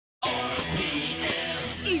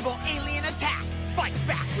Evil alien attack! Fight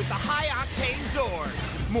back with the high-octane Zords!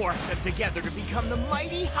 Morph them together to become the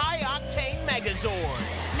mighty high-octane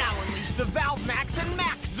Megazord! Now unleash the Valve Max and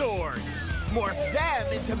Max Zords! Morph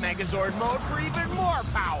them into Megazord mode for even more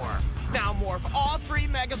power! Now morph all three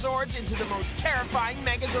Megazords into the most terrifying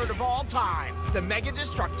Megazord of all time, the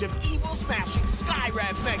Mega-Destructive, Evil-Smashing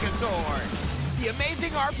Skyrev Megazord! The amazing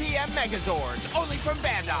RPM Megazords, only from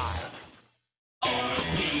Bandai!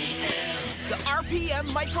 The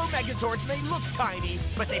RPM Micro Megazords may look tiny,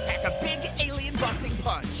 but they pack a big alien-busting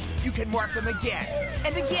punch. You can morph them again,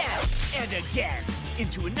 and again, and again,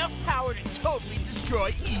 into enough power to totally destroy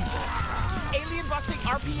evil. Alien-busting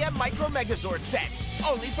RPM Micro Megazord sets,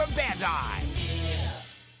 only from Bandai.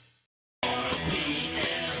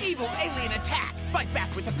 Evil alien attack! Fight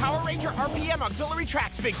back with the Power Ranger RPM Auxiliary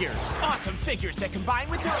Tracks figures. Awesome figures that combine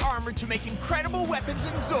with their armor to make incredible weapons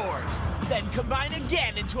and Zords. Then combine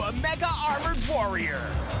again into a mega armored warrior.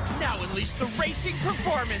 Now unleash the racing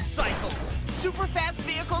performance cycles. Super fast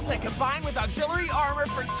vehicles that combine with auxiliary armor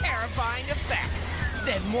for terrifying effect.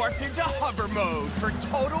 Then morph into hover mode for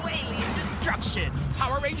total alien destruction.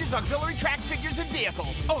 Power Rangers Auxiliary Tracks figures and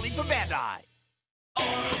vehicles, only from Bandai.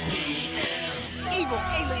 Evil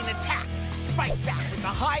alien attack! Fight back with the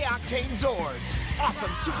high-octane Zords!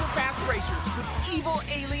 Awesome super-fast racers with evil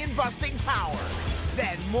alien-busting power!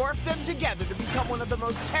 Then morph them together to become one of the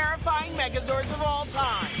most terrifying Megazords of all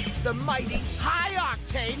time! The mighty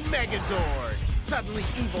high-octane Megazord! Suddenly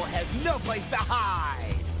evil has no place to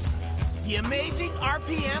hide! The amazing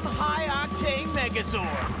RPM high-octane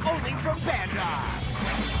Megazord! Only from Bandai!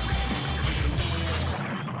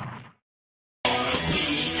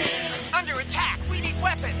 Under attack!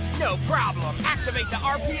 Weapons, no problem. Activate the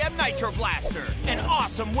RPM Nitro Blaster, an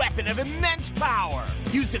awesome weapon of immense power.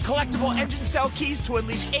 Use the collectible engine cell keys to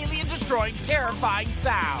unleash alien-destroying, terrifying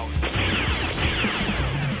sounds.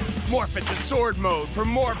 Morph into sword mode for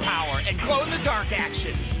more power and glow-in-the-dark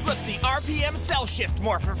action. Flip the RPM Cell Shift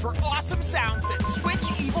Morpher for awesome sounds that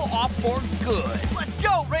switch evil off for good. Let's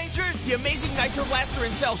go, Rangers! The amazing Nitro Blaster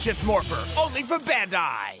and Cell Shift Morpher, only from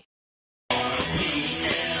Bandai.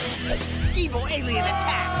 Evil alien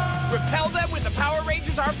attack! Repel them with the Power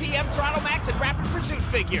Rangers RPM Throttle Max and Rapid Pursuit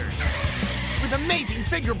figures. With amazing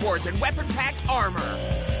fingerboards and weapon-packed armor.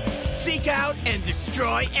 Seek out and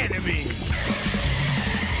destroy enemies.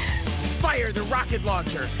 Fire the rocket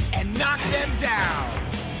launcher and knock them down.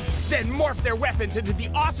 Then morph their weapons into the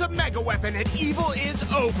awesome Mega Weapon and evil is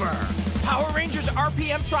over. Power Rangers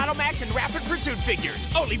RPM Throttle Max and Rapid Pursuit figures,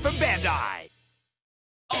 only from Bandai.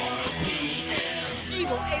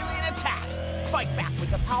 Evil alien attack! Fight back with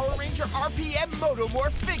the Power Ranger RPM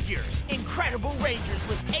Motomorph figures. Incredible Rangers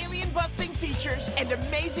with alien-busting features and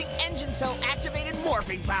amazing engine cell-activated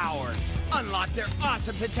morphing powers. Unlock their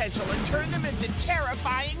awesome potential and turn them into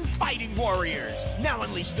terrifying fighting warriors. Now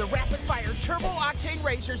unleash the rapid-fire turbo-octane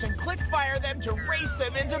racers and click-fire them to race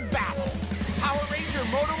them into battle. Power Ranger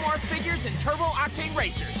Motomorph figures and turbo-octane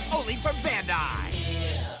racers, only from Bandai.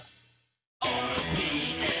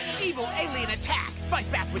 Evil alien attack! Fight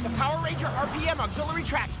back with the Power Ranger RPM Auxiliary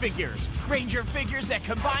Tracks figures. Ranger figures that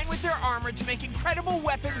combine with their armor to make incredible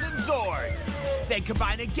weapons and Zords. Then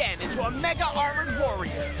combine again into a mega armored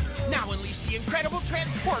warrior. Now unleash the incredible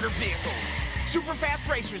transporter vehicles. Super fast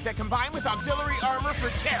racers that combine with auxiliary armor for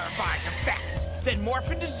terrifying effect. Then morph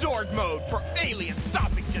into Zord mode for alien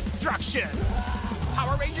stomping destruction.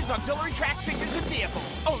 Power Rangers Auxiliary Tracks figures and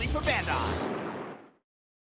vehicles, only for Bandai.